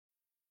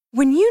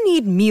When you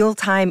need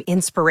mealtime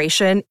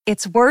inspiration,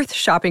 it's worth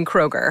shopping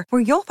Kroger,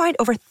 where you'll find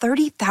over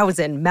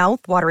 30,000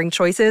 mouth-watering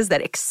choices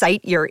that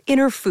excite your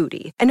inner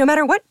foodie. And no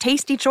matter what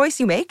tasty choice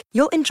you make,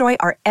 you'll enjoy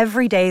our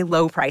everyday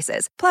low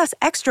prices, plus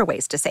extra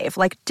ways to save,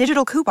 like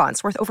digital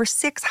coupons worth over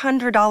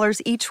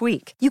 $600 each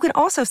week. You can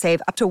also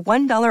save up to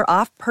 $1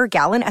 off per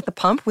gallon at the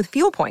pump with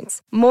fuel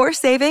points. More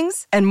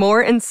savings and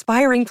more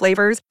inspiring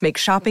flavors make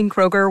shopping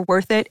Kroger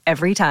worth it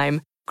every time.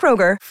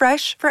 Kroger,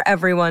 fresh for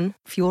everyone.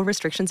 Fuel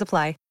restrictions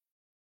apply.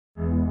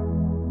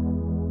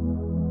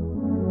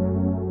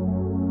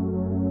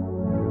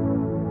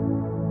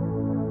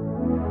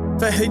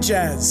 For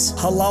Hijaz,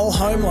 halal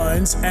home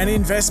loans and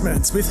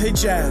investments with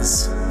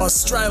Hijaz.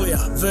 Australia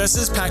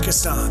versus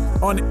Pakistan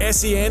on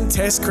SEN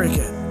Test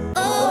Cricket.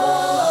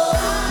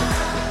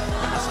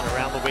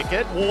 Around the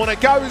wicket, Warner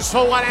goes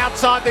for one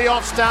outside the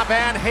off stump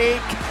and he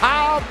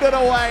carved it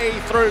away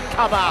through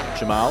cover.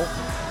 Jamal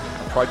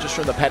approaches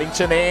from the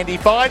Paddington and he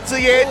finds the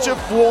edge of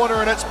Warner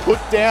and it's put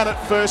down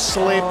at first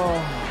slip.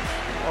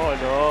 Oh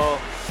no.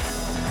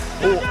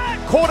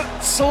 Oh, caught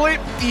it slip,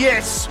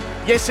 yes.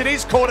 Yes, it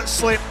is caught it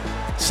slip.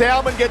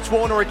 Salmon gets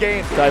Warner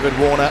again. David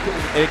Warner,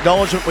 an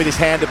acknowledgement with his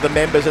hand of the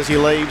members as he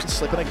leaves.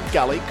 Slipping a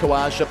gully,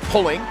 Khawaja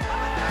pulling.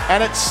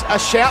 And it's a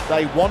shout.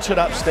 They want it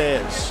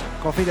upstairs.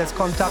 Coffee, there's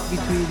contact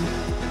between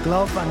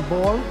glove and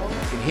ball.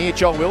 You can hear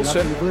John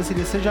Wilson.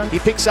 Decision. He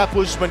picks up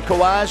Usman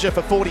Khawaja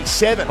for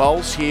 47.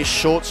 Bowls here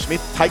short.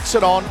 Smith takes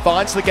it on,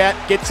 finds the gap,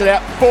 gets it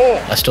out 4.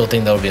 I still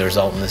think there will be a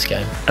result in this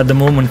game. At the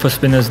moment for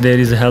spinners there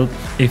is help.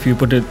 If you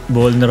put a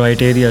ball in the right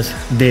areas,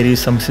 there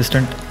is some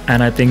assistance,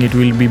 and I think it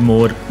will be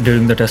more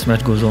during the test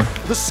match goes on.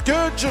 The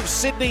scourge of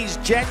Sydney's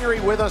January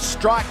weather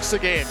strikes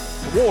again,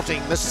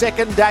 thwarting the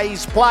second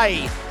day's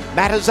play.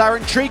 Matters are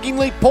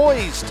intriguingly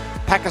poised.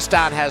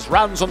 Pakistan has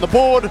runs on the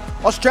board.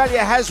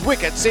 Australia has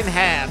wickets in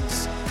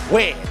hands.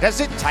 Where does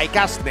it take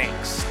us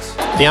next?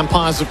 The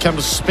umpires have come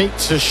to speak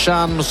to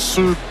Shan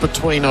Masood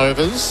between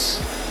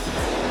overs.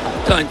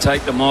 Don't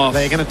take them off.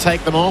 They're going to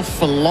take them off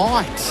for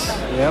light.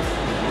 Yep.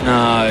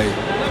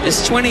 No.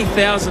 There's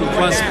 20,000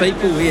 plus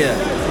people here.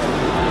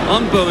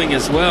 I'm booing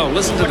as well.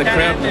 Listen to the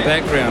crowd in the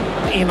background.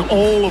 In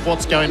all of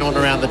what's going on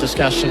around the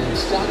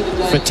discussions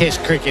for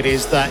Test cricket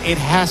is that it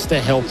has to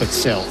help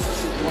itself.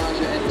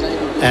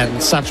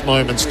 And such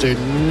moments do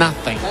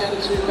nothing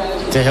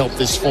to help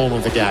this form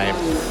of the game.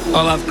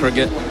 I love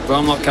cricket, but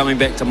I'm not coming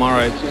back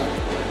tomorrow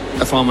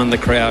if I'm in the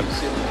crowd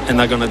and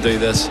they're going to do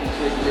this.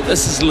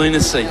 This is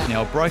lunacy.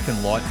 Now, a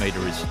broken light meter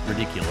is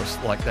ridiculous.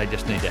 Like, they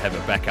just need to have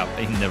a backup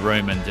in the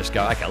room and just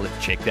go, okay,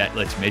 let's check that,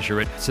 let's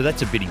measure it. So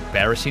that's a bit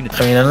embarrassing.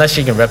 I mean, unless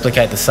you can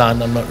replicate the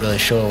sun, I'm not really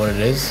sure what it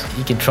is.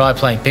 You can try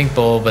playing pink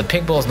ball, but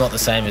pink ball's not the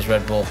same as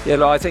red ball.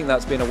 Yeah, I think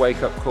that's been a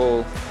wake-up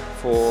call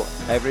for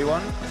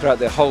everyone. Throughout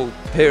the whole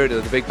period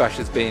of the Big Bash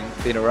has been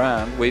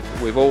around,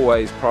 we've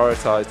always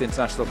prioritised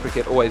international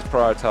cricket, always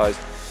prioritised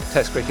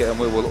Test cricket, and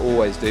we will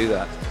always do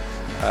that.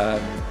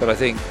 But I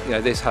think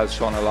this has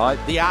shone a light.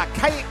 The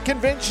archaic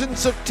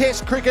conventions of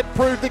Test cricket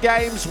prove the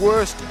game's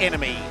worst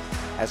enemy.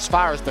 As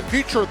far as the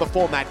future of the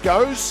format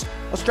goes,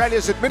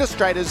 Australia's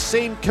administrators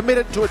seem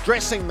committed to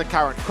addressing the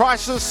current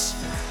crisis.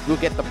 We'll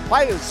get the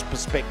players'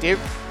 perspective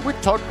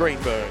with Todd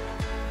Greenberg.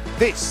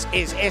 This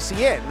is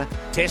SEN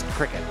Test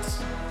Cricket.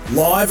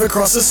 Live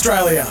across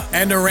Australia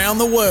and around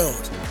the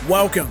world,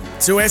 welcome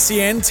to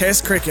SEN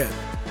Test Cricket.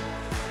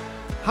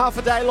 Half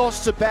a day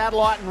lost to bad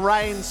light and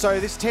rain,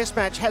 so this test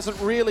match hasn't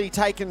really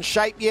taken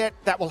shape yet.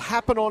 That will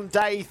happen on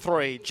day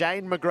 3,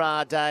 Jane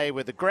McGrath Day,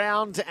 where the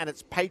ground and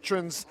its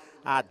patrons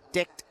are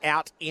decked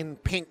out in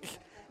pink.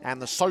 And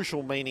the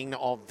social meaning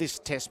of this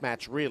test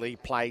match really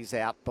plays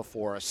out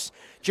before us.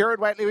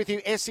 Gerard Whateley with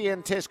you,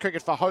 SEN Test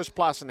Cricket for Host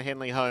Plus and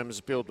Henley Homes.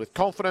 Build with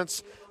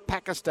confidence.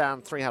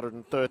 Pakistan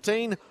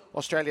 313,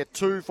 Australia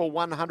 2 for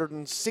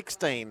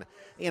 116.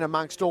 In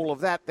amongst all of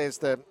that, there's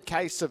the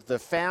case of the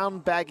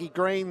found baggy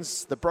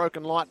greens, the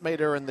broken light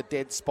meter and the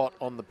dead spot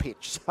on the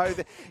pitch. So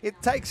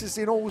it takes us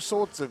in all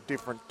sorts of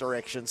different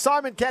directions.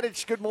 Simon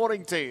Katich, good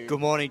morning to you. Good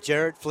morning,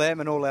 Gerard,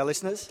 Flem and all our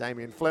listeners.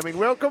 Damien Fleming,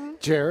 welcome.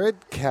 Gerard,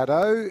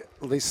 Caddo,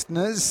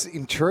 listeners,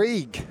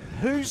 intrigue.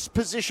 Whose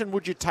position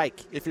would you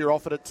take if you're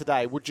offered it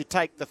today? Would you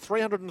take the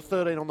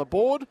 313 on the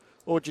board,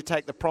 or would you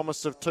take the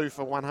promise of 2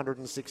 for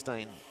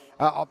 116?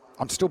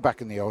 I'm still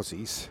back in the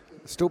Aussies.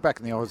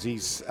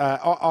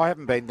 I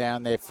haven't been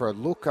down there for a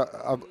look.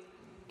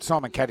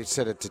 Simon Katich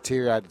said it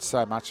deteriorated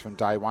so much from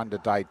day 1 to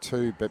day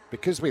 2, but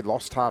because we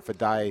lost half a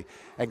day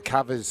and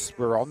covers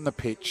were on the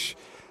pitch,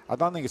 I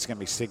don't think it's going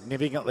to be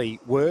significantly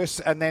worse.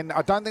 And then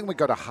I don't think we've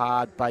got a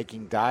hard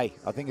baking day.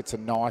 I think it's a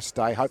nice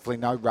day, hopefully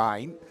no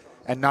rain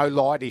and no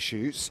light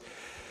issues.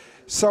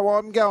 So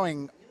I'm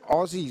going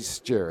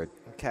Aussies, Gerard.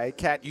 Okay,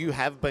 Kat, you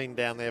have been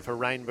down there for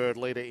Rainbird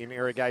Leader in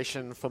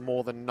irrigation for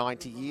more than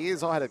 90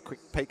 years. I had a quick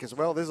peek as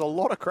well. There's a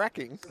lot of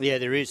cracking. Yeah,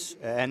 there is.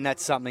 And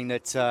that's something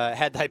that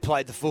had they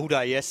played the full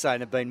day yesterday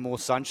and had been more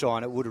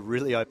sunshine, it would have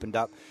really opened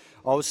up.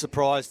 I was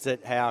surprised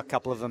at how a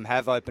couple of them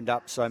have opened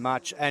up so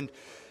much. And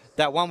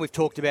that one we've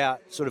talked about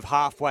sort of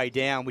halfway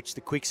down, which the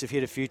Quicks have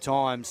hit a few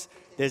times,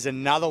 there's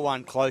another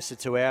one closer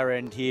to our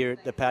end here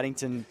at the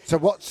Paddington. So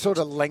what sort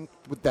of length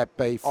would that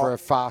be for a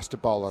faster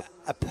bowler?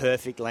 A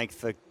perfect length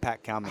for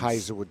Pat Cummins.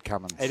 Hazelwood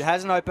Cummins. It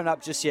hasn't opened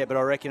up just yet, but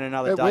I reckon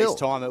another day's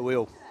time it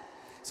will.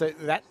 So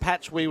that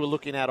patch we were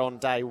looking at on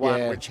day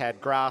one, which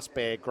had grass,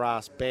 bear,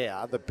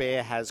 the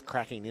bear has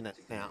cracking in it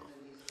now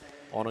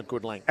on a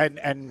good length.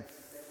 And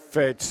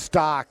for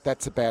Stark,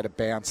 that's about a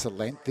bouncer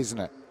length, isn't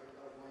it?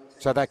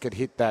 So they could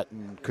hit that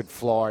and could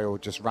fly or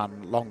just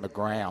run along the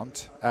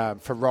ground.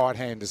 For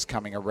right-handers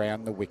coming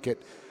around the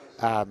wicket,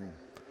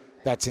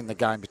 that's in the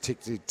game,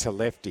 particularly to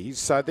lefties.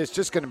 So there's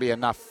just going to be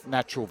enough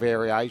natural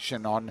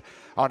variation on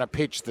a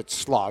pitch that's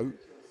slow.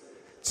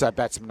 So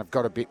batsmen have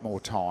got a bit more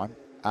time.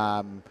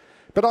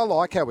 But I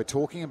like how we're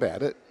talking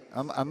about it,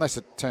 unless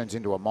it turns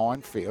into a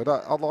minefield.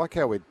 I like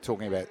how we're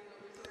talking about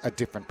a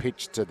different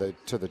pitch to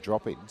the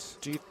drop-ins.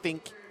 Do you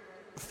think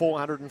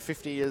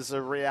 450 is a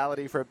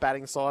reality for a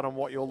batting side on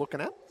what you're looking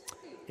at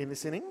in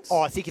this innings? Oh,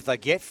 I think if they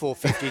get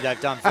 450,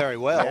 they've done very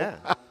well.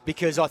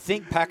 Because I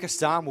think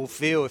Pakistan will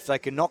feel if they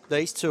can knock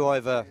these two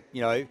over,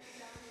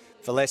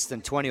 for less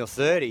than 20 or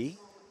 30,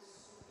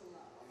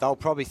 they'll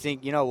probably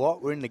think, you know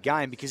what, we're in the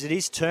game, because it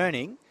is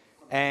turning,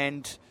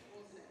 and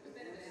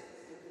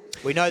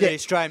we know the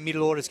Australian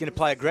middle order is going to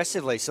play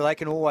aggressively, so they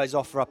can always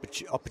offer up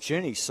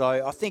opportunities.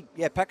 So I think,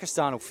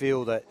 Pakistan will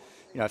feel that,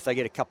 if they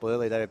get a couple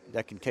early,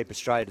 they can keep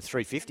Australia to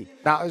 350.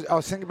 Now, I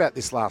was thinking about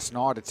this last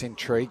night. It's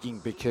intriguing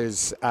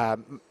because,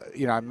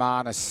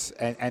 Marnus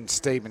and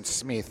Stephen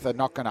Smith are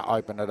not going to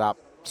open it up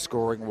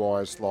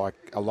scoring-wise like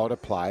a lot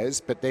of players,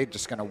 but they're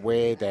just going to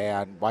wear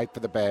down, wait for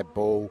the bad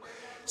ball.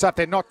 So if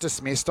they're not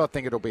dismissed, I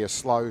think it'll be a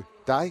slow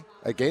day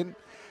again.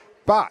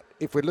 But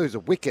if we lose a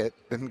wicket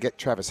and get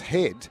Travis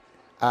Head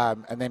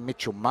and then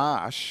Mitchell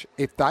Marsh,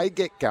 if they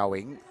get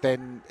going,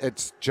 then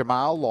it's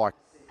Jamal-like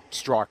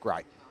strike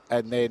rate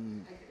and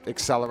then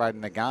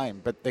accelerating the game.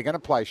 But they're going to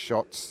play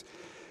shots.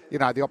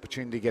 The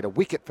opportunity to get a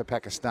wicket for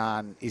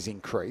Pakistan is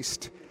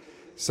increased.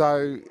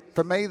 So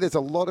for me, there's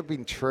a lot of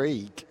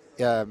intrigue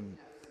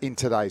in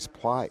today's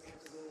play.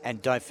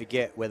 And don't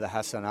forget whether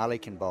Hassan Ali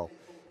can bowl.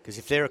 Because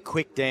if they're a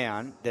quick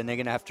down, then they're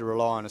going to have to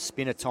rely on a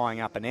spinner tying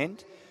up an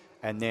end,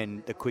 and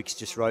then the quicks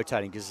just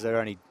rotating because they're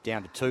only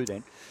down to 2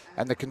 then.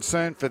 And the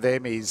concern for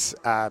them is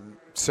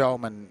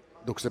Selman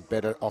looks a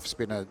better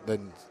off-spinner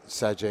than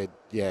Sajid.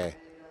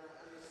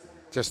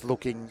 Just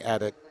looking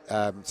at it,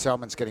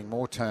 Selman's getting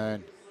more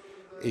turn.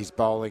 He's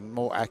bowling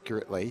more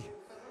accurately.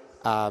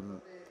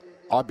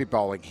 I'd be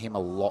bowling him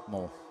a lot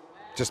more.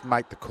 Just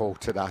make the call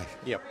today.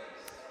 Yep.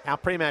 Our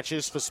pre-match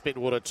is for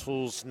Spitwater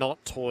Tools,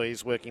 not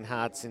toys, working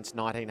hard since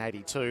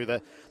 1982.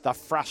 The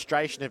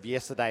frustration of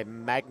yesterday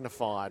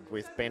magnified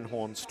with Ben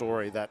Horn's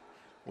story that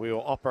we were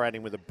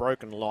operating with a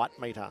broken light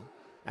meter.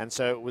 And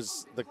so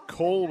the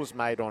call was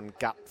made on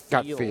gut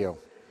feel.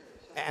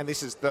 And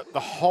this is the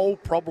whole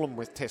problem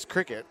with Test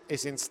cricket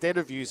is instead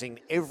of using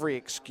every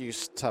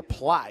excuse to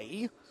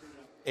play,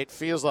 it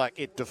feels like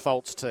it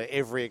defaults to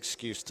every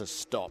excuse to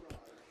stop.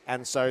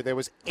 And so there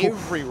was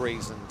every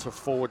reason to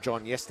forge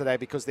on yesterday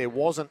because there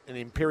wasn't an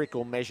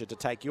empirical measure to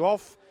take you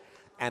off,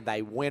 and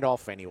they went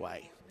off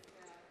anyway.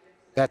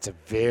 That's a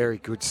very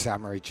good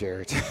summary,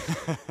 Gerard.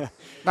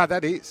 No,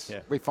 that is.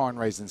 Yeah. We find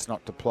reasons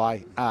not to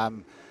play.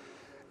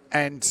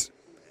 And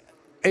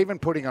even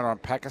putting it on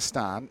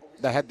Pakistan,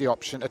 they had the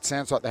option. It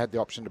sounds like they had the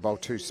option to bowl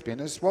 2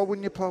 spinners. Why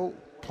wouldn't you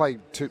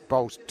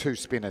bowl 2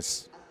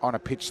 spinners on a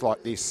pitch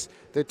like this?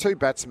 They're 2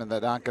 batsmen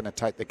that aren't going to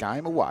take the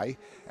game away.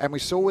 And we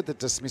saw with the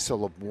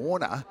dismissal of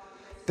Warner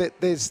that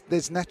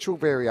there's natural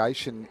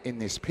variation in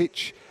this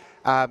pitch.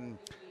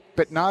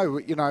 But no,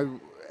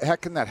 how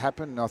can that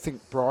happen? I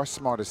think Bryce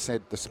might have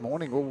said this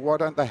morning, well, why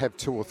don't they have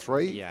 2 or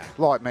 3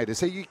 light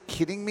meters? Are you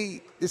kidding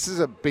me? This is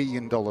 $1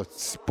 billion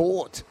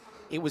sport.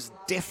 It was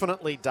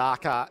definitely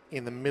darker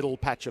in the middle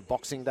patch of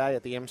Boxing Day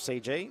at the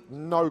MCG.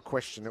 No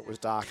question it was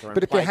darker.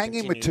 But if you're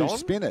hanging with 2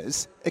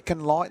 spinners, it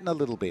can lighten a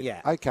little bit. Yeah.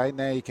 Okay,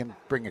 now you can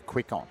bring a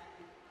quick on.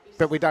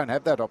 But we don't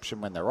have that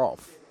option when they're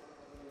off.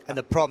 And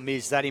the problem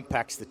is that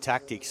impacts the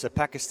tactics. So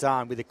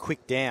Pakistan, with a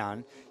quick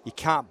down, you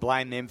can't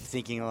blame them for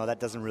thinking, that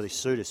doesn't really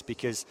suit us,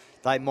 because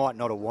they might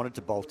not have wanted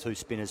to bowl 2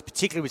 spinners,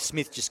 particularly with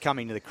Smith just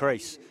coming to the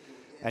crease.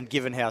 And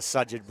given how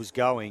Sajid was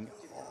going,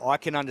 I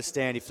can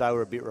understand if they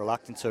were a bit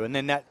reluctant to. And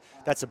then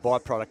that's a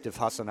byproduct of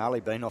Hassan Ali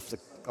being off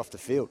the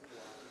field.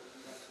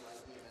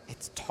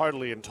 It's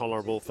totally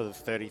intolerable for the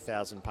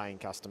 30,000 paying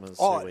customers.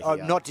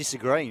 I'm not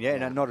disagreeing.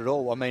 No, not at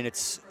all. I mean,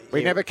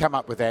 we never come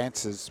up with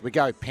answers. We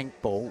go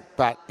pink ball,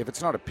 but if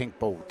it's not a pink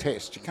ball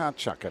test, you can't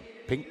chuck a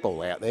pink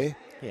ball out there.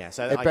 Yeah,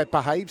 so it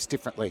behaves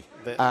differently.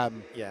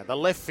 The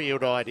left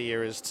field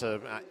idea is to,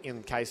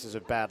 in cases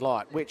of bad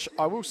light, which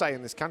I will say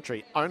in this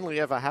country only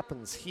ever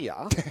happens here,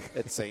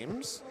 it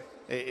seems,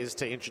 is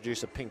to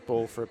introduce a pink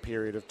ball for a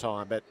period of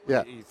time. But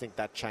you think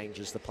that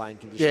changes the playing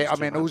conditions? Yeah, I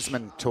mean,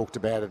 Usman talked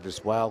about it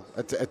as well.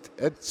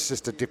 It's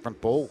just a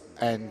different ball.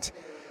 And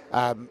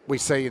we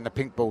see in the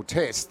pink ball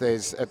test,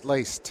 there's at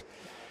least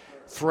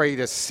 3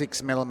 to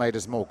 6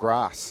 millimetres more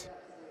grass,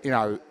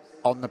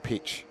 on the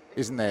pitch.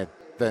 isn't there,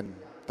 than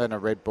a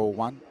red ball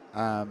one.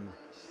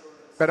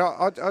 But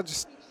I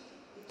just...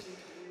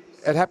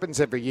 It happens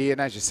every year,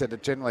 and as you said,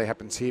 it generally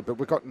happens here, but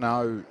we've got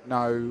no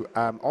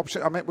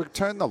option. I mean, we've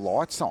turned the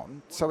lights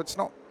on, so it's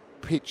not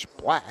pitch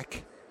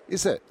black,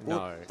 is it?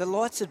 Well, the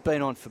lights had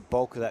been on for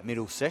bulk of that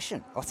middle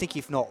session, I think,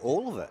 if not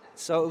all of it.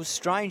 So it was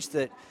strange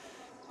that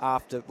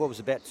after,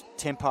 about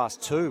 10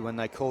 past 2 when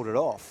they called it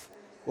off,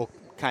 or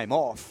came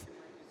off,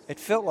 it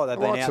felt like they'd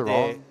been out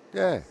there. On.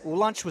 Yeah. Well,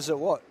 lunch was at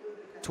what,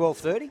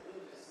 12:30?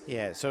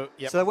 Yeah, so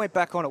they went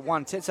back on at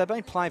 1:10. So they've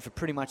been playing for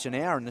pretty much an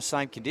hour in the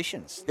same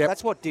conditions. Yep.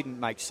 That's what didn't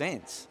make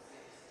sense.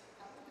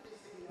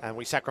 And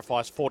we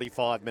sacrificed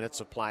 45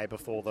 minutes of play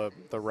before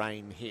the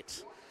rain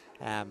hit.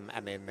 And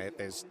then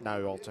there's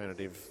no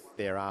alternative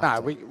thereafter.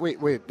 No,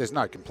 we there's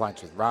no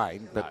complaints with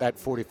rain, but that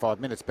 45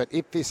 minutes. But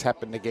if this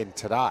happened again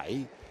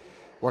today,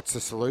 what's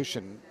the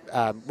solution?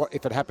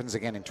 If it happens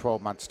again in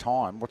 12 months'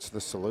 time, what's the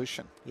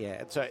solution?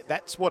 Yeah, so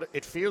that's what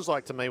it feels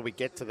like to me. We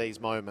get to these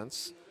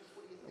moments,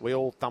 we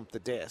all thump the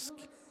desk,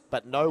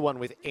 but no one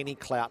with any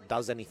clout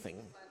does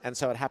anything. And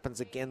so it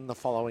happens again the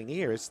following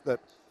year. Is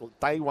that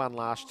day one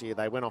last year,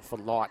 they went off for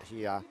light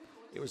here.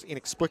 It was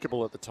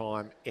inexplicable at the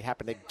time. It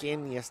happened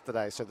again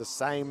yesterday. So the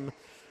same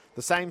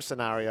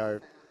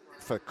scenario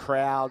for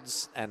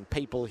crowds and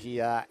people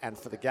here and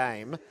for the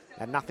game,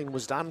 and nothing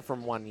was done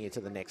from one year to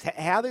the next.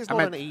 How there's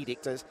not an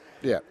edict is,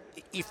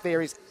 if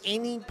there is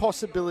any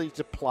possibility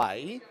to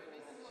play,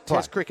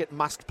 Test cricket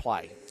must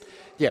play.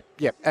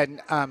 Yep.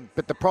 And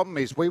but the problem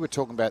is, we were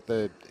talking about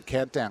the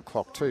countdown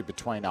clock too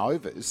between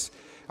overs.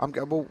 I'm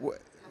going, well,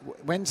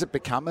 when's it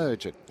become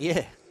urgent?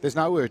 Yeah. There's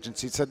no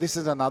urgency. So this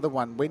is another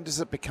one. When does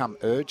it become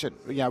urgent?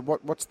 You know,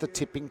 what's the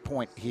tipping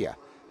point here?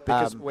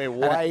 Because we're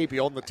way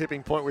beyond the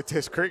tipping point with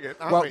Test cricket,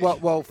 aren't we?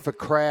 Well, for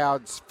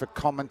crowds, for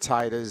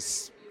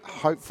commentators,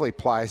 hopefully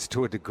players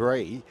to a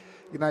degree.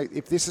 You know,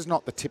 if this is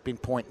not the tipping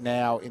point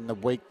now in the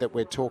week that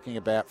we're talking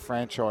about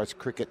franchise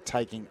cricket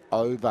taking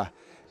over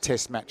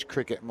Test match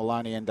cricket, and we'll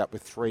only end up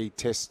with 3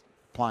 Test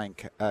playing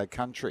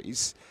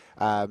countries,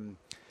 then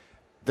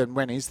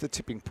when is the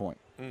tipping point?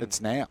 It's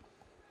now.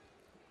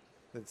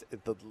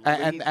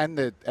 And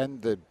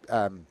the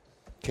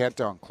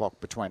countdown clock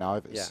between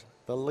overs. Yeah,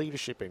 the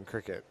leadership in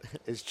cricket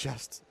is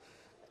just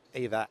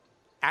either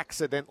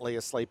accidentally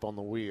asleep on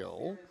the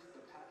wheel,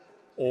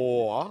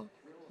 or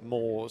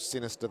more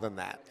sinister than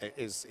that.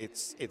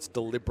 It's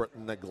deliberate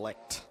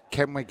neglect.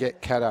 Can we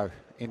get Cato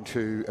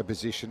into a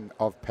position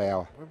of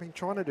power? We've been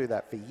trying to do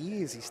that for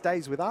years. He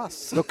stays with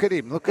us. Look at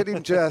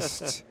him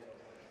just,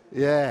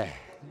 yeah.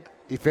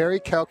 He's very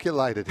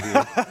calculated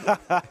here.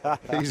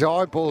 He's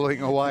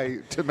eyeballing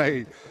away to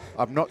me.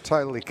 I'm not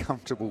totally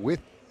comfortable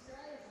with.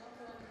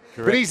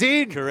 Correct. But he's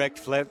in. Correct,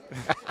 Fleb.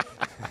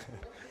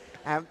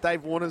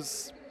 Dave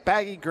Warner's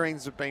baggy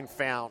greens have been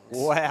found.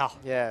 Wow.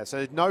 Yeah,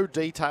 so no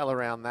detail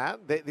around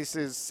that. This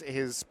is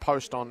his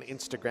post on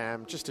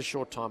Instagram just a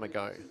short time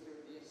ago.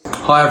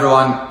 Hi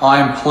everyone, I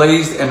am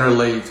pleased and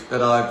relieved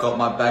that I've got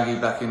my baggie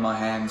back in my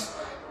hands.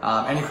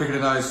 Any cricketer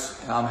knows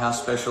how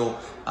special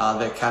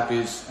their cap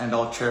is, and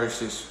I'll cherish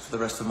this for the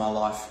rest of my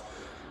life.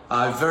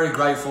 I'm very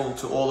grateful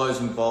to all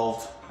those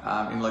involved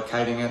in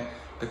locating it,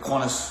 the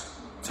Qantas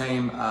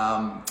team,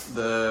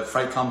 the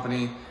freight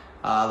company,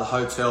 the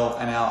hotel,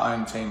 and our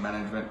own team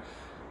management.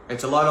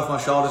 It's a load off my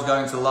shoulders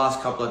going into the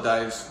last couple of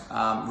days.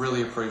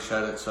 Really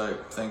appreciate it, so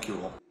thank you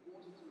all.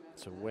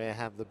 So where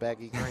have the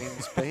baggy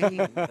greens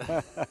been?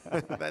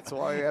 That's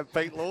why we have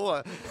Pete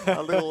Lawler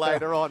a little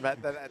later on. But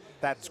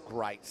that's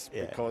great,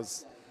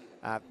 because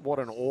what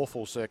an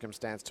awful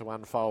circumstance to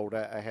unfold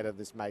ahead of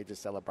this major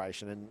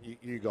celebration. And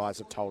you guys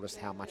have told us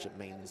how much it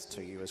means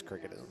to you as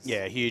cricketers.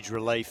 Yeah, huge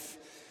relief.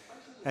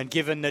 And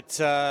given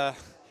that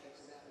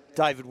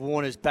David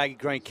Warner's baggy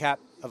green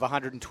cap of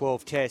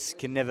 112 tests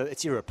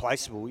it's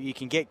irreplaceable. You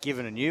can get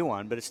given a new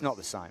one, but it's not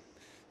the same.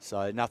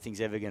 So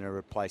nothing's ever going to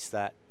replace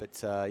that.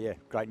 But,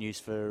 great news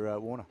for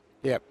Warner.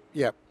 Yep.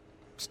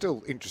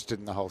 Still interested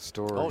in the whole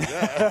story. Oh,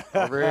 yeah.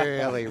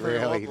 really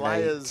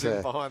layers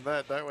behind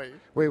that, don't we?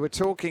 We were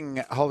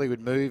talking Hollywood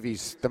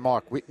movies, the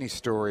Mike Whitney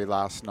story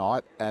last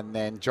night, and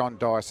then John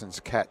Dyson's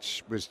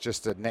catch was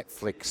just a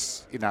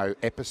Netflix,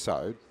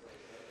 episode.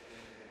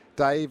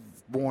 Dave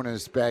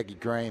Warner's baggy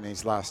green,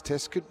 his last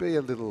test, could be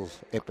a little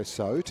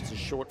episode. It's a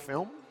short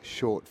film.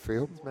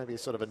 Maybe a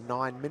sort of a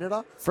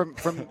 9-minuter.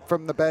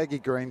 From the baggy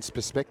greens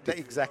perspective.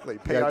 Exactly.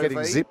 POV,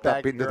 getting zipped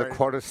up into the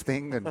Qantas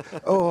thing and,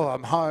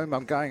 I'm home,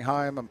 I'm going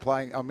home,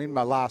 I'm in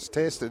my last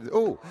test. And,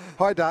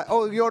 hi Dave.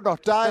 Oh, you're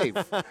not Dave.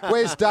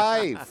 Where's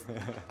Dave?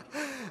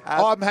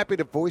 I'm happy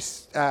to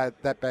voice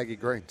that baggy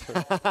green too.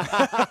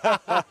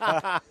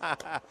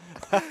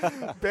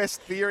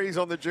 Best theories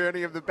on the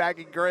journey of the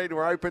baggy green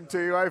were open to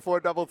you.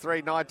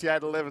 0433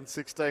 98 11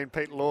 16.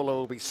 Pete Lawler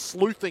will be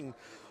sleuthing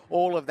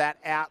all of that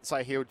out,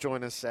 so he'll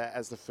join us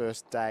as the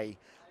first day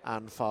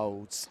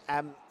unfolds.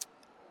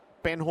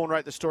 Ben Horn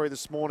wrote the story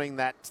this morning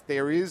that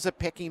there is a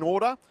pecking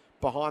order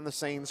behind the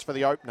scenes for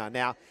the opener.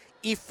 Now,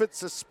 if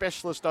it's a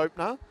specialist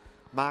opener,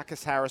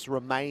 Marcus Harris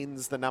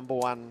remains the number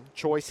one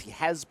choice. He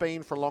has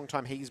been for a long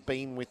time. He's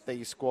been with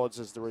these squads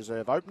as the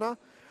reserve opener.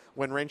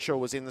 When Renshaw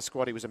was in the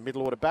squad, he was a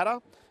middle order batter,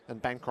 and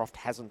Bancroft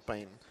hasn't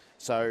been.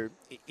 So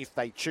if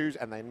they choose,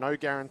 and they no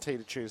guarantee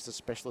to choose the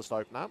specialist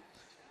opener,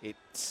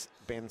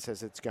 Ben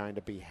says it's going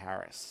to be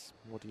Harris.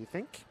 What do you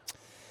think?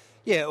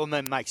 Yeah, well,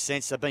 that makes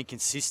sense. They've been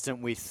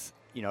consistent with,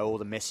 all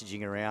the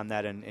messaging around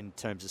that and in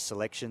terms of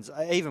selections,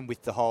 even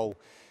with the whole,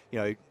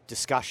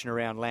 discussion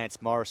around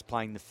Lance Morris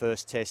playing the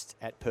first test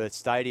at Perth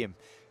Stadium.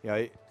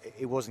 It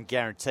wasn't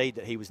guaranteed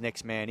that he was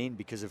next man in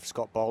because of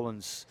Scott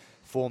Boland's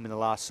form in the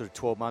last sort of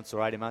 12 months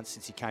or 18 months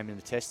since he came in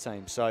the test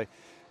team. So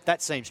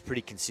that seems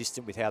pretty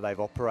consistent with how they've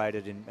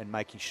operated and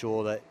making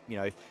sure that,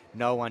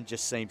 no one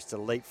just seems to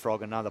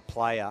leapfrog another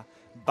player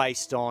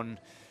based on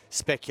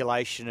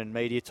speculation and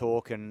media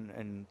talk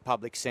and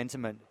public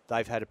sentiment.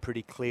 They've had a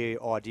pretty clear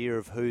idea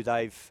of who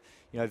they've,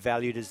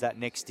 valued as that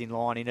next in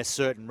line in a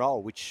certain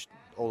role, which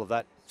all of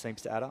that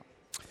seems to add up.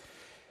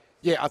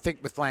 Yeah, I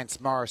think with Lance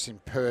Morris in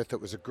Perth,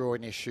 it was a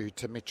groin issue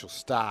to Mitchell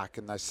Starc,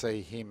 and they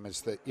see him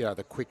as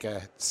the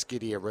quicker,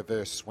 skiddier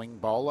reverse swing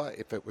bowler.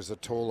 If it was a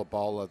taller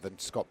bowler than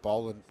Scott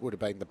Boland, would have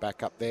been the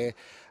backup there.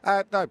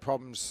 No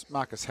problems.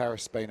 Marcus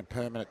Harris being a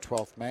permanent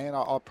 12th man.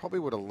 I probably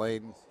would have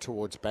leaned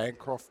towards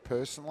Bancroft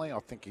personally. I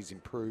think he's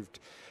improved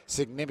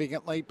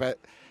significantly, but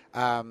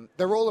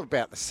they're all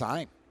about the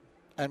same.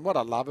 And what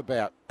I love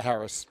about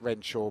Harris,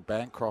 Renshaw,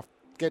 Bancroft,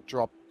 get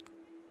dropped,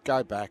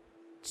 go back,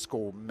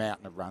 score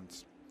mountain of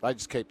runs. They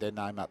just keep their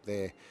name up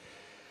there.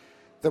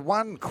 The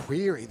one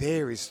query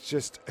there is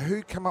just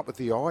who come up with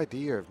the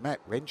idea of Matt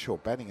Renshaw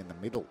batting in the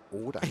middle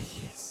order?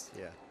 Yes.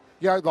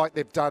 Yeah. Like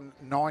they've done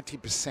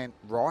 90%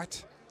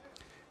 right.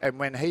 And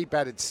when he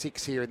batted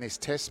 6 here in this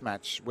test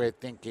match, we're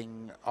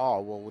thinking,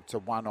 it's a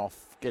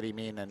one-off, get him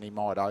in and he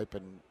might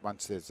open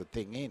once there's a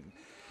thing in.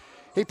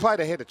 He played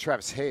ahead of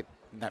Travis Head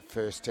in that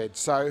first head.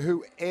 So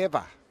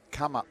whoever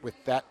come up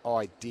with that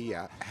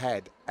idea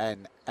had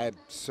an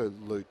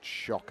absolute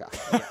shocker.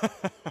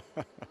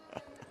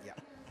 Yeah.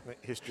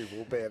 History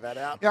will bear that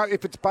out.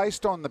 If it's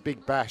based on the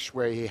Big Bash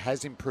where he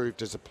has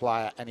improved as a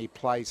player and he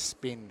plays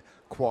spin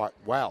quite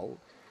well,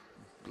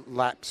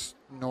 laps,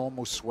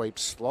 normal sweep,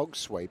 slog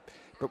sweep,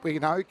 but we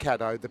know,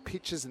 Caddo, the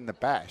pitches in the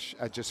Bash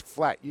are just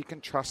flat. You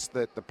can trust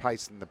the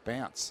pace and the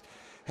bounce.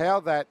 How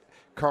that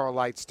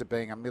correlates to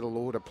being a middle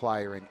order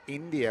player in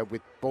India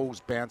with balls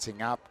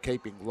bouncing up,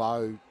 keeping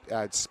low,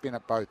 spin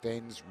at both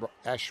ends,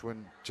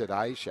 Ashwin,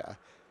 Jadeja,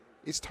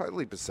 is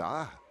totally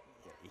bizarre.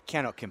 You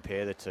cannot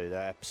compare the two.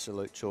 They're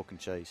absolute chalk and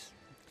cheese.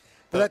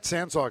 But that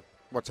sounds like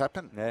what's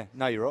happened. Yeah,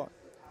 no, you're right.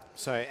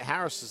 So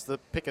Harris is the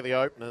pick of the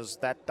openers.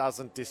 That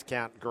doesn't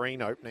discount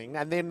Green opening.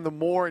 And then the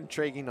more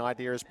intriguing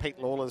idea is Pete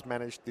Lawler's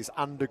managed this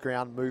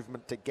underground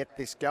movement to get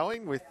this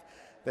going with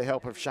the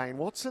help of Shane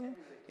Watson,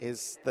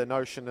 is the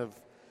notion of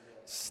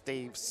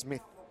Steve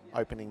Smith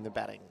opening the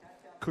batting.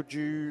 Could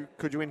you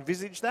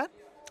envisage that?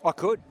 I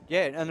could,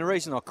 yeah. And the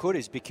reason I could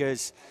is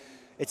because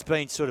it's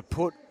been sort of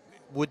put,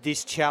 would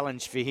this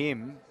challenge for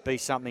him be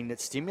something that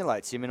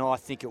stimulates him? And I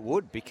think it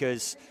would,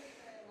 because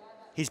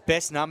his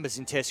best numbers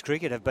in Test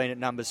cricket have been at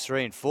numbers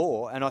 3 and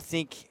 4. And I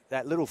think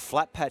that little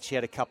flat patch he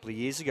had a couple of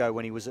years ago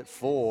when he was at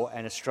 4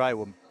 and Australia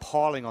were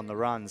piling on the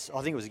runs,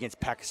 I think it was against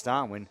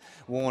Pakistan when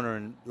Warner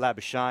and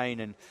Labuschagne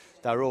and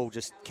they were all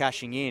just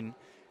cashing in.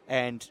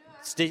 And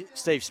Steve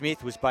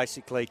Smith was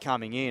basically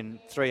coming in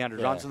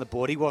 300 runs on the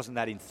board. He wasn't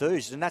that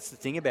enthused. And that's the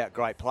thing about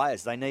great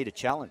players. They need a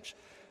challenge.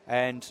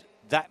 And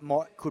that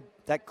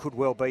could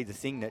well be the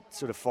thing that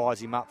sort of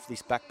fires him up for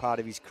this back part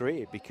of his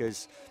career,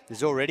 because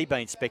there's already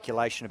been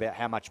speculation about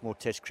how much more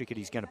Test cricket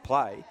he's going to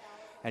play,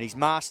 and he's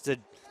mastered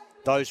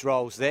those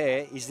roles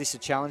there. Is this a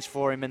challenge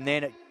for him? And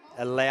then it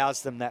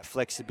allows them that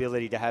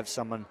flexibility to have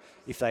someone,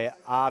 if they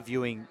are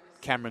viewing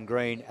Cameron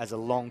Green as a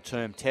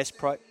long-term Test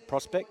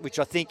prospect, which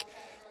I think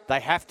they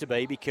have to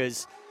be,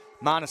 because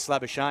Marnus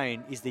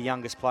Labuschagne is the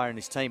youngest player in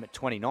this team at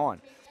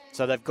 29.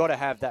 So they've got to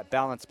have that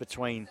balance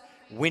between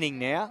winning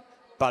now,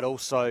 but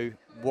also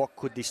what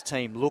could this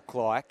team look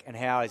like and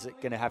how is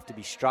it going to have to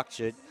be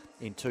structured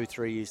in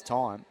 2-3 years'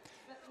 time.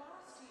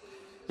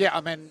 Yeah,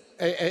 I mean,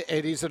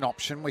 it is an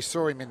option. We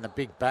saw him in the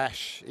Big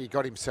Bash. He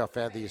got himself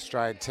out of the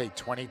Australian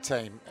T20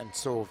 team and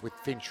saw with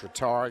Finch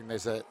retiring,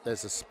 there's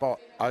a spot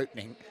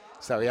opening.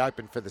 So he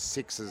opened for the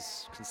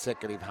Sixers,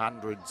 consecutive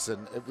hundreds,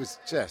 and it was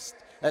just,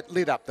 it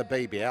lit up the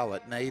BBL.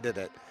 It needed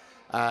it.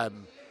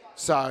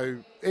 So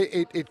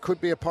it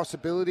could be a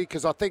possibility,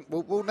 because I think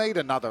we'll need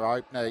another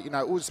opener.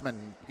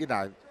 Usman,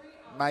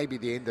 maybe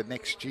the end of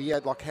next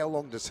year. Like, how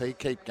long does he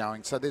keep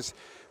going? So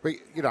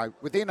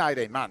within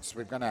 18 months,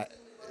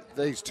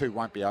 these two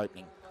won't be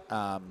opening.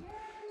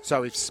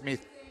 So if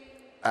Smith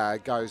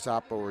goes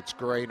up, or it's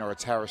Green, or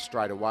it's Harris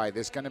straight away,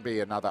 there's going to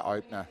be another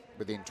opener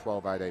within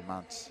 12, 18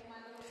 months.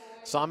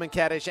 Simon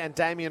Katich and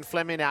Damien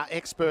Fleming, our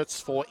experts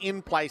for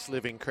in-place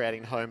living,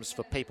 creating homes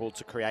for people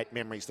to create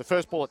memories. The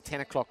first ball at 10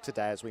 o'clock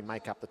today as we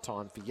make up the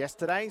time for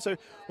yesterday. So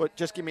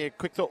just give me a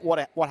quick thought.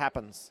 What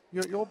happens?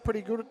 You're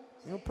pretty good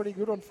You're pretty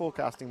good on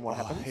forecasting what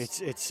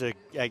happens. It's a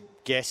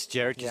guess,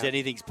 Gerard, because Yeah.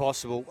 anything's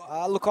possible.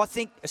 Look, I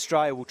think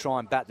Australia will try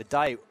and bat the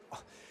day.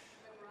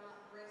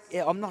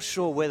 Yeah, I'm not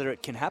sure whether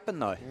it can happen,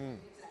 though,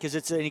 because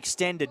it's an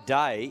extended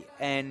day,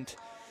 and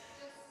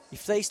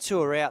if these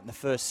two are out in the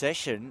first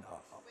session,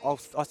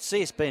 I'd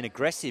see us being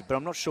aggressive, but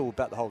I'm not sure we'll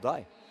bat the whole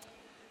day.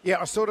 Yeah,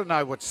 I sort of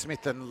know what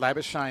Smith and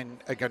Labuschagne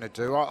are going to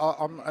do.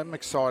 I'm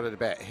excited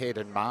about Head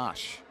and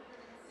Marsh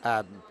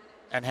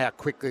and how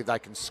quickly they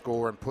can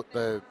score and put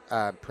the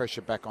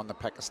pressure back on the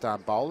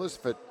Pakistan bowlers.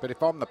 But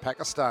if I'm the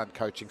Pakistan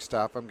coaching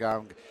staff, I'm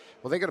going,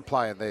 well, they're going to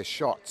play in their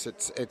shots.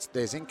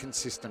 There's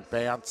inconsistent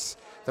bounce.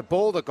 The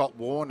ball that got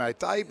Warner,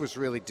 Dave was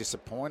really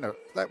disappointed.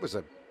 That was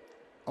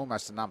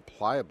almost an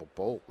unplayable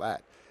ball,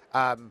 that.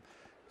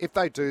 If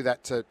they do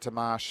that to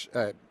Marsh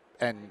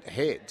and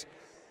Head,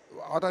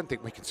 I don't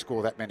think we can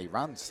score that many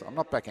runs. I'm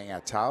not backing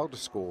our tail to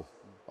score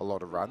a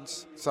lot of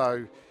runs.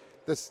 So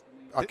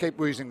I keep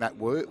using that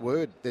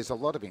word. There's a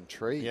lot of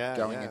intrigue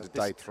going into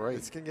day 3.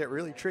 This can get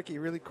really tricky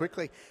really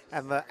quickly.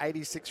 And the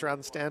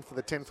 86-run stand for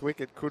the 10th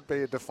wicket could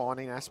be a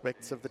defining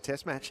aspect of the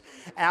Test match.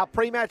 Our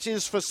pre-match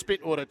is for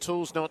Spitwater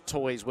Tools, not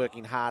toys,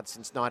 working hard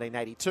since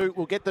 1982.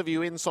 We'll get the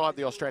view inside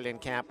the Australian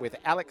camp with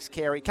Alex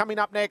Carey. Coming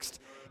up next,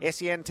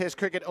 SEN Test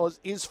Cricket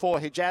is for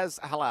Hijaz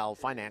Halal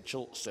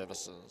Financial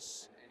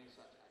Services.